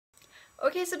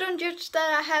Okay, so don't judge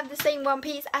that I have the same one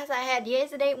piece as I had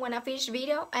yesterday when I finished the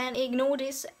video, and ignore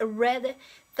these red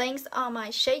things on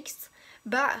my shakes.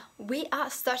 But we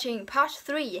are starting part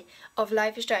 3 of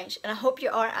Life is Strange, and I hope you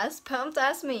are as pumped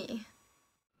as me.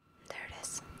 There it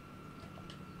is.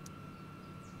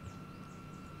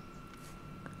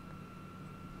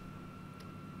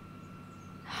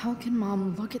 How can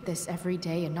Mom look at this every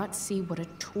day and not see what a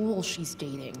tool she's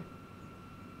dating?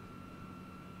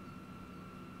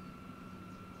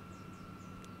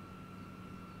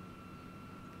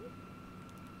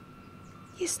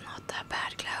 He's not that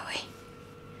bad, Chloe.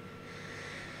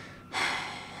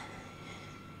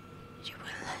 You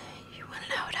will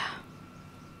know that.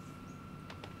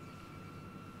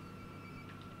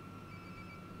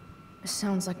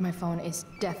 Sounds like my phone is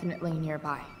definitely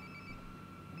nearby.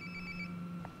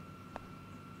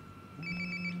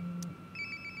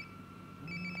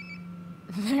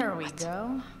 There we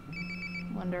go.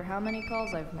 Wonder how many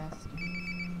calls I've missed.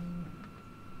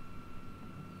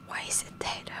 Why is it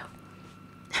there though?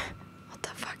 What the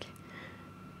fuck?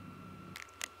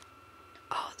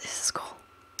 Oh, this is cool.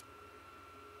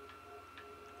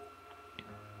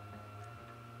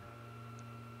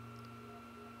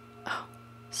 Oh,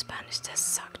 Spanish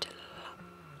test sucked.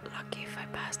 Lucky if I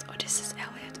passed. Oh, this is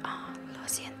Elliot. Ah, lo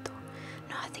siento.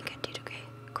 No, I think I did okay.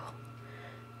 Cool.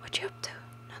 What you up to?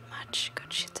 Not much.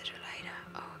 Got shit to do later.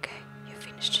 Oh, okay. You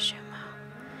finished the show now.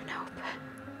 Nope.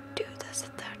 Dude, that's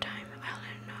the third time. I'll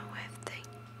let you know everything.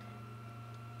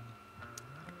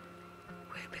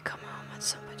 We'll be coming home at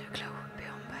some point. The club will be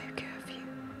home by a curfew.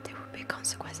 There will be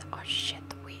consequences. Oh shit,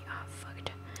 we are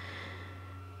fucked.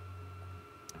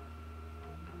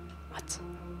 What?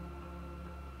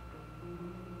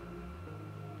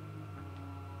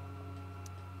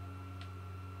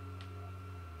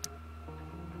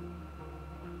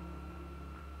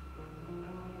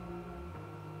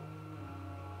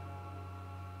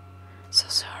 So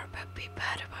sorry, but be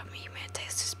bad about me. My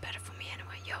taste is better for me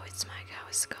anyway. Yo, it's Mike. How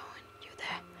is it going? You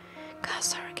there? God,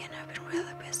 sorry again. I've been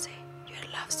really busy. Your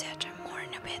love theater more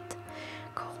in a bit.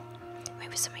 Cool.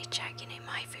 Maybe some hitchhiking in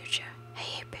my future.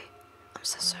 Hey, hippie. I'm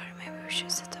so sorry. Maybe we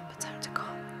should set up a time to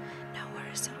call. No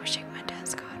worries. I'll check my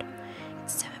dance card.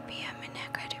 It's 7 p.m. in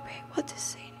Adlibris. What is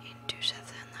seen in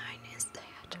 2009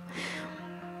 instead?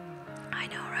 I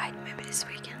know, right? Maybe this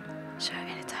weekend. Sure,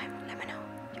 anytime. Let me know.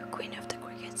 You're queen of the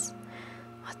crickets.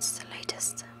 What's the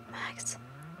latest, Max?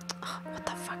 Oh, what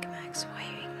the fuck, Max? Why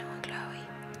are you ignoring Chloe?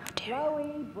 How dare you?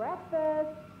 Chloe, breakfast.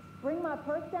 Bring my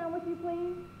purse down with you,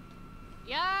 please.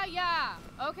 Yeah,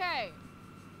 okay.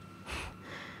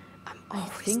 I'm I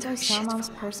always think I doing saw shit Mom's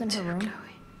for purse in her too, room.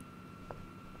 Chloe.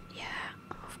 Yeah,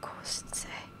 of course it's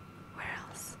where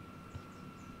else?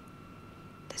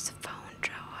 There's a phone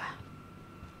drawer.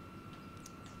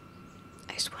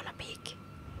 I just wanna peek.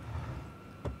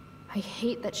 I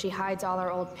hate that she hides all our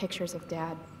old pictures of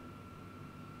Dad.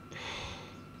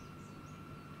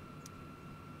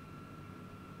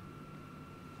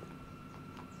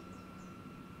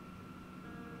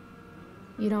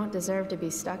 You don't deserve to be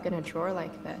stuck in a drawer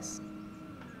like this.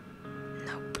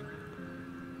 Nope.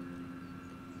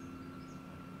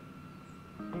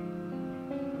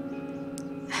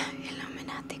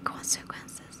 Illuminati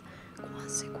consequences.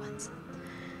 Consequences.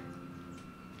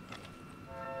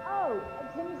 Oh,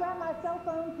 can you grab my cell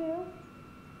phone too?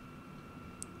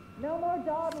 No more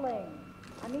dawdling.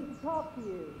 I need to talk to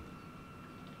you.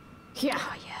 Yeah,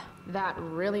 Oh yeah. that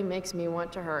really makes me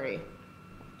want to hurry.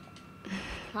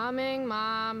 Coming,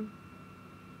 Mom.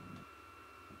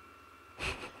 I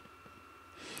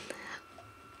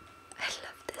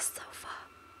love this so far.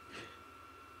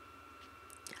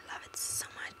 I love it so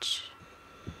much.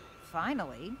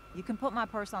 Finally, you can put my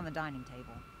purse on the dining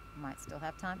table. Might still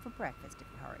have time for breakfast if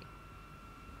you hurry.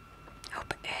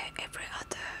 Hope every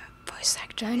other voice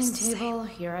actor Dining is the table,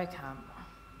 here I come.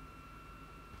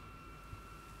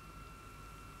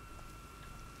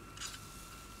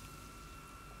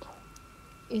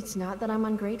 It's not that I'm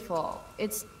ungrateful.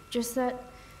 It's just that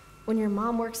when your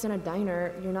mom works in a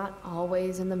diner, you're not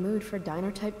always in the mood for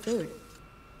diner-type food.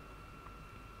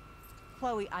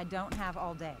 Chloe, I don't have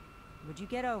all day. Would you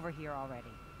get over here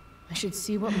already? I should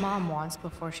see what Mom wants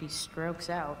before she strokes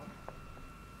out.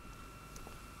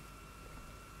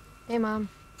 Hey, Mom.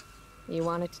 You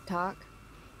wanted to talk?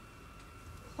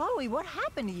 Chloe, what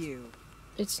happened to you?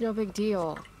 It's no big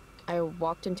deal. I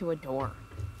walked into a door.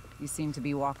 You seem to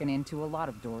be walking into a lot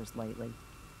of doors lately.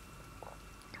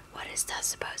 What is that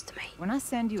supposed to mean? When I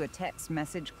send you a text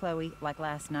message, Chloe, like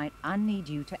last night, I need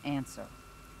you to answer.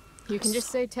 You can just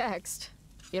say text.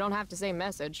 You don't have to say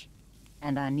message.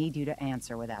 And I need you to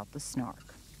answer without the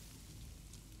snark.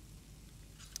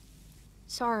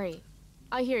 Sorry.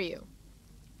 I hear you.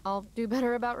 I'll do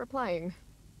better about replying.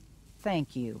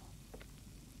 Thank you.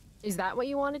 Is that what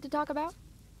you wanted to talk about?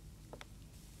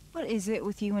 What is it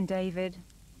with you and David?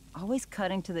 Always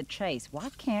cutting to the chase. Why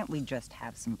can't we just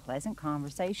have some pleasant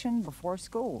conversation before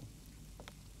school?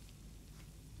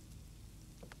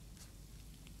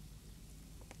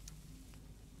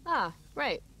 Ah,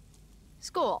 right.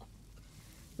 School.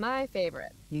 My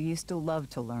favorite. You used to love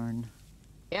to learn.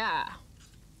 Yeah.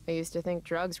 I used to think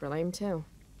drugs were lame too.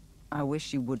 I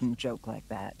wish you wouldn't joke like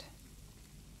that.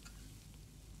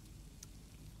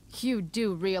 You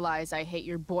do realize I hate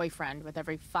your boyfriend with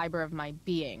every fiber of my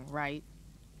being, right?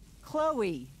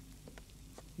 Chloe!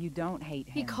 You don't hate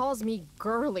him. He calls me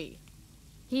girly.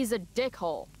 He's a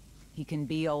dickhole. He can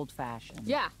be old-fashioned.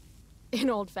 Yeah, an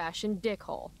old-fashioned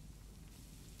dickhole.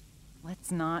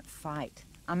 Let's not fight.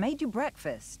 I made you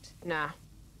breakfast. Nah,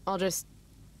 I'll just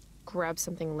grab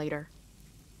something later.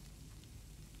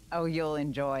 Oh, you'll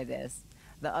enjoy this.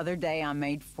 The other day I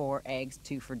made 4 eggs,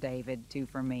 2 for David, 2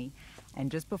 for me.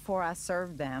 And just before I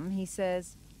served them, he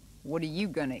says, "What are you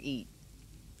gonna eat?"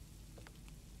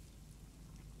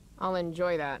 I'll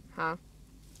enjoy that, huh?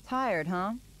 Tired,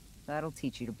 huh? That'll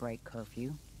teach you to break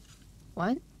curfew.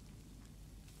 What?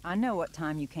 I know what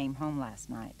time you came home last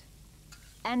night.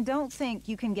 And don't think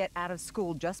you can get out of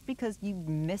school just because you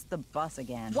missed the bus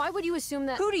again. Why would you assume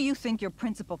that— Who do you think your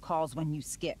principal calls when you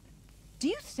skip? Do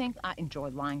you think I enjoy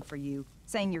lying for you?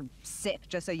 Saying you're sick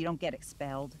just so you don't get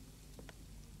expelled?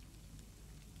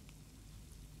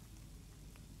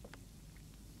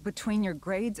 Between your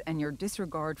grades and your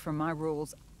disregard for my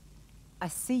rules, I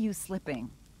see you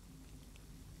slipping.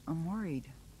 I'm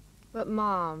worried. But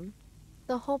Mom,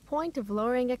 the whole point of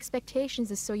lowering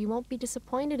expectations is so you won't be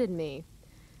disappointed in me.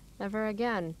 Never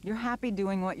again. You're happy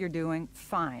doing what you're doing?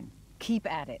 Fine.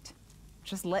 Keep at it.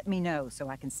 Just let me know so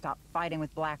I can stop fighting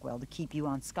with Blackwell to keep you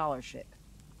on scholarship.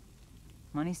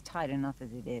 Money's tight enough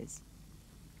as it is.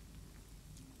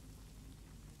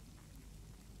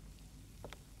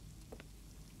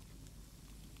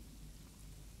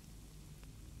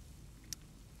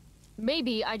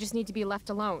 Maybe I just need to be left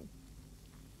alone.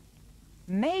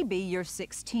 Maybe you're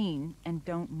 16 and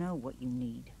don't know what you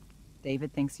need.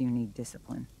 David thinks you need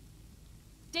discipline.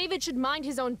 David should mind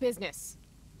his own business.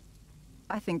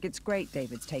 I think it's great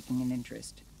David's taking an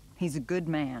interest. He's a good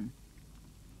man.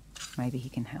 Maybe he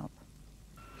can help.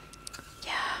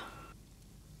 Yeah.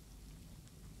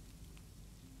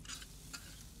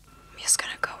 I'm just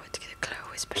gonna go with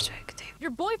Chloe's perspective.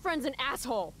 Your boyfriend's an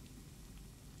asshole.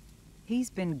 He's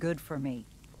been good for me.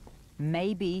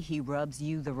 Maybe he rubs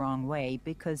you the wrong way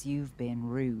because you've been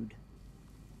rude.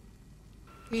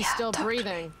 He's Yeah, still totally.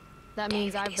 breathing. That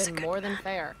means David I've is a been good more than man.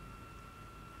 fair.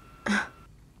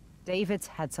 David's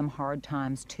had some hard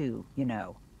times too, you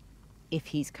know. If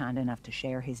he's kind enough to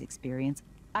share his experience,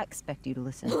 I expect you to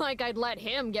listen. Like I'd let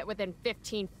him get within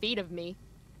 15 feet of me.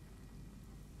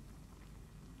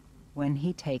 When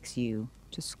he takes you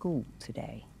to school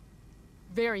today,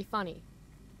 Very funny.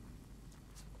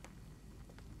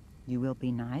 you will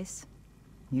be nice,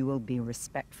 you will be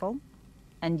respectful,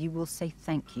 and you will say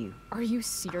thank you. Are you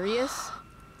serious?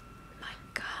 My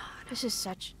God. This is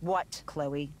such— What,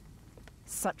 Chloe?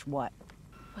 Such what?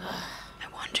 I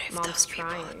wonder if Mom's those people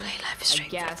trying, would play Life is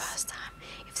Strange for the guess. first time.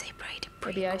 If they played the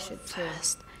Maybe I prequel should too.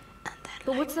 first, and then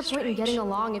But what's the Life is point in Strange. getting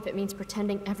along if it means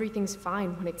pretending everything's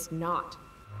fine when it's not?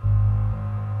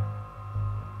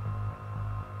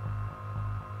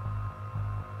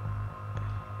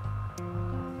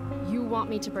 You want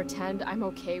me to pretend I'm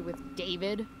okay with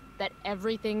David? That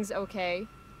everything's okay?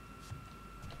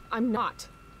 I'm not.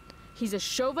 He's a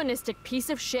chauvinistic piece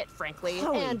of shit, frankly,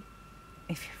 Chloe. and—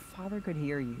 If your father could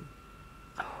hear you.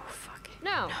 Oh, fuck it.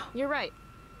 No, you're right.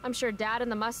 I'm sure Dad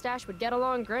and the mustache would get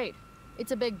along great.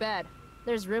 It's a big bed.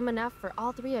 There's room enough for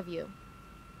all 3 of you.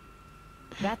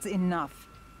 That's enough.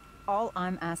 All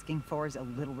I'm asking for is a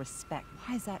little respect.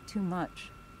 Why is that too much?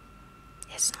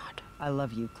 It's not. I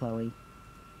love you, Chloe.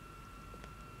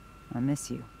 I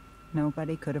miss you.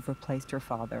 Nobody could have replaced your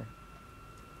father.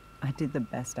 I did the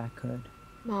best I could.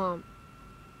 Mom,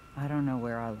 I don't know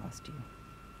where I lost you.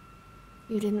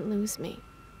 you didn't lose me.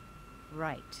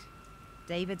 Right.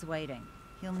 David's waiting.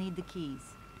 He'll need the keys.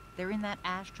 They're in that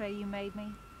ashtray you made me.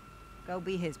 Go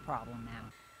be his problem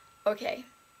now. Okay,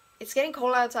 it's getting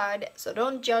cold outside, so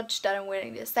don't judge that I'm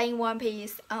wearing the same one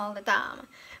piece all the time.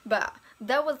 But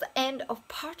that was the end of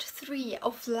part 3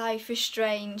 of Life is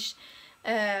Strange.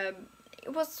 It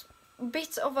was a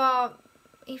bit of a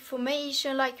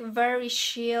information, like very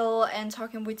chill and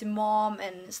talking with the mom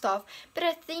and stuff. But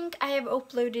I think I have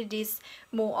uploaded this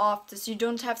more often, so you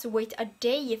don't have to wait a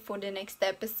day for the next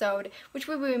episode, which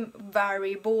will be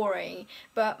very boring.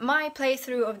 But my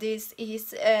playthrough of this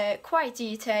is quite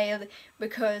detailed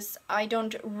because I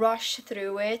don't rush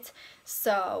through it.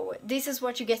 So this is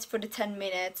what you get for the 10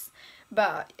 minutes.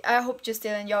 But I hope you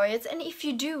still enjoy it, and if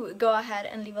you do, go ahead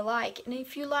and leave a like. And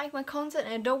if you like my content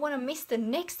and don't want to miss the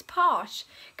next part,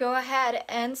 go ahead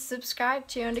and subscribe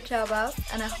to on the Clubhouse,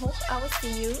 and I hope I will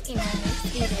see you in my next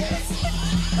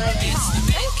videos. Bye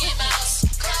guys.